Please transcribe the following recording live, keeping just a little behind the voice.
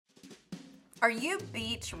Are you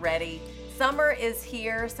beach ready? Summer is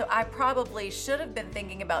here, so I probably should have been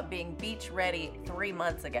thinking about being beach ready 3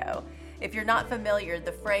 months ago. If you're not familiar,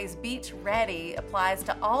 the phrase beach ready applies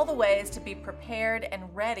to all the ways to be prepared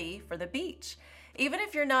and ready for the beach. Even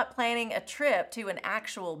if you're not planning a trip to an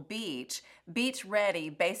actual beach, beach ready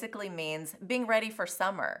basically means being ready for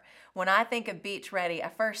summer. When I think of beach ready, I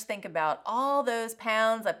first think about all those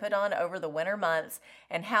pounds I put on over the winter months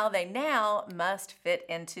and how they now must fit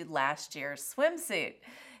into last year's swimsuit.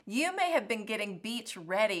 You may have been getting beach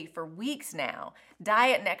ready for weeks now.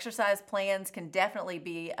 Diet and exercise plans can definitely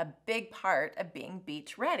be a big part of being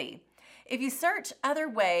beach ready. If you search other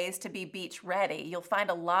ways to be beach ready, you'll find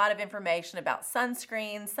a lot of information about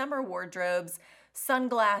sunscreen, summer wardrobes,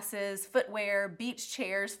 sunglasses, footwear, beach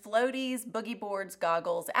chairs, floaties, boogie boards,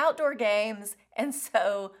 goggles, outdoor games, and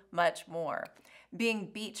so much more. Being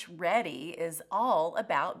beach ready is all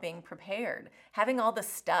about being prepared, having all the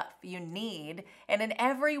stuff you need, and in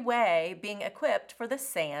every way being equipped for the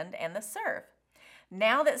sand and the surf.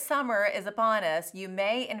 Now that summer is upon us, you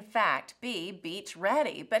may in fact be beach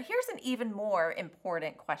ready. But here's an even more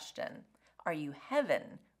important question. Are you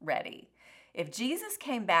heaven ready? If Jesus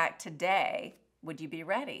came back today, would you be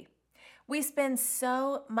ready? We spend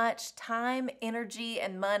so much time, energy,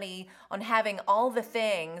 and money on having all the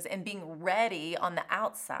things and being ready on the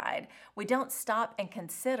outside. We don't stop and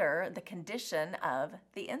consider the condition of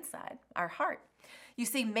the inside, our heart. You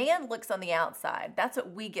see, man looks on the outside. That's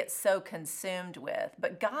what we get so consumed with.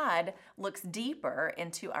 But God looks deeper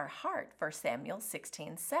into our heart, 1 Samuel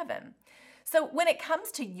 16:7. So when it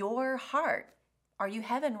comes to your heart, are you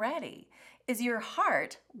heaven ready? Is your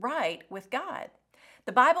heart right with God?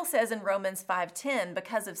 The Bible says in Romans 5:10,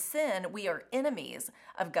 because of sin, we are enemies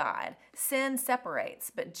of God. Sin separates,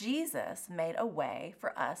 but Jesus made a way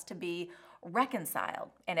for us to be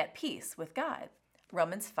reconciled and at peace with God.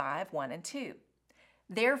 Romans 5:1-2.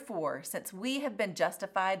 Therefore, since we have been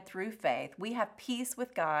justified through faith, we have peace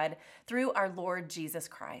with God through our Lord Jesus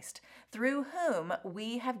Christ, through whom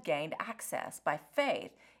we have gained access by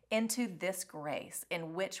faith into this grace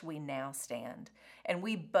in which we now stand, and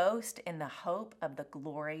we boast in the hope of the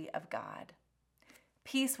glory of God.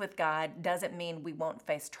 Peace with God doesn't mean we won't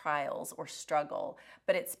face trials or struggle,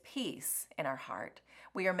 but it's peace in our heart.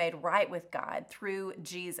 We are made right with God through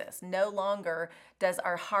Jesus. No longer does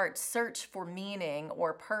our heart search for meaning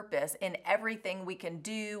or purpose in everything we can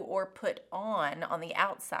do or put on the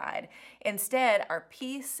outside. Instead, our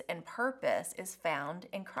peace and purpose is found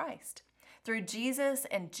in Christ. Through Jesus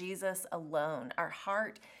and Jesus alone, our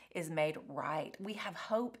heart is made right. We have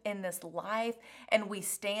hope in this life, and we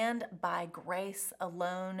stand by grace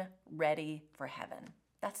alone, ready for heaven.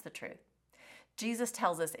 That's the truth. Jesus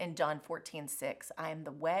tells us in John 14:6, I am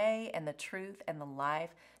the way and the truth and the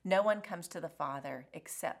life. No one comes to the Father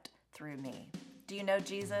except through me. Do you know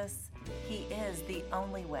Jesus? He is the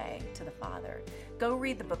only way to the Father. Go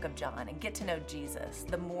read the book of John and get to know Jesus.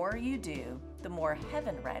 The more you do, the more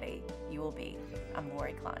heaven ready you will be. I'm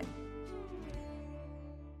Lori Klein.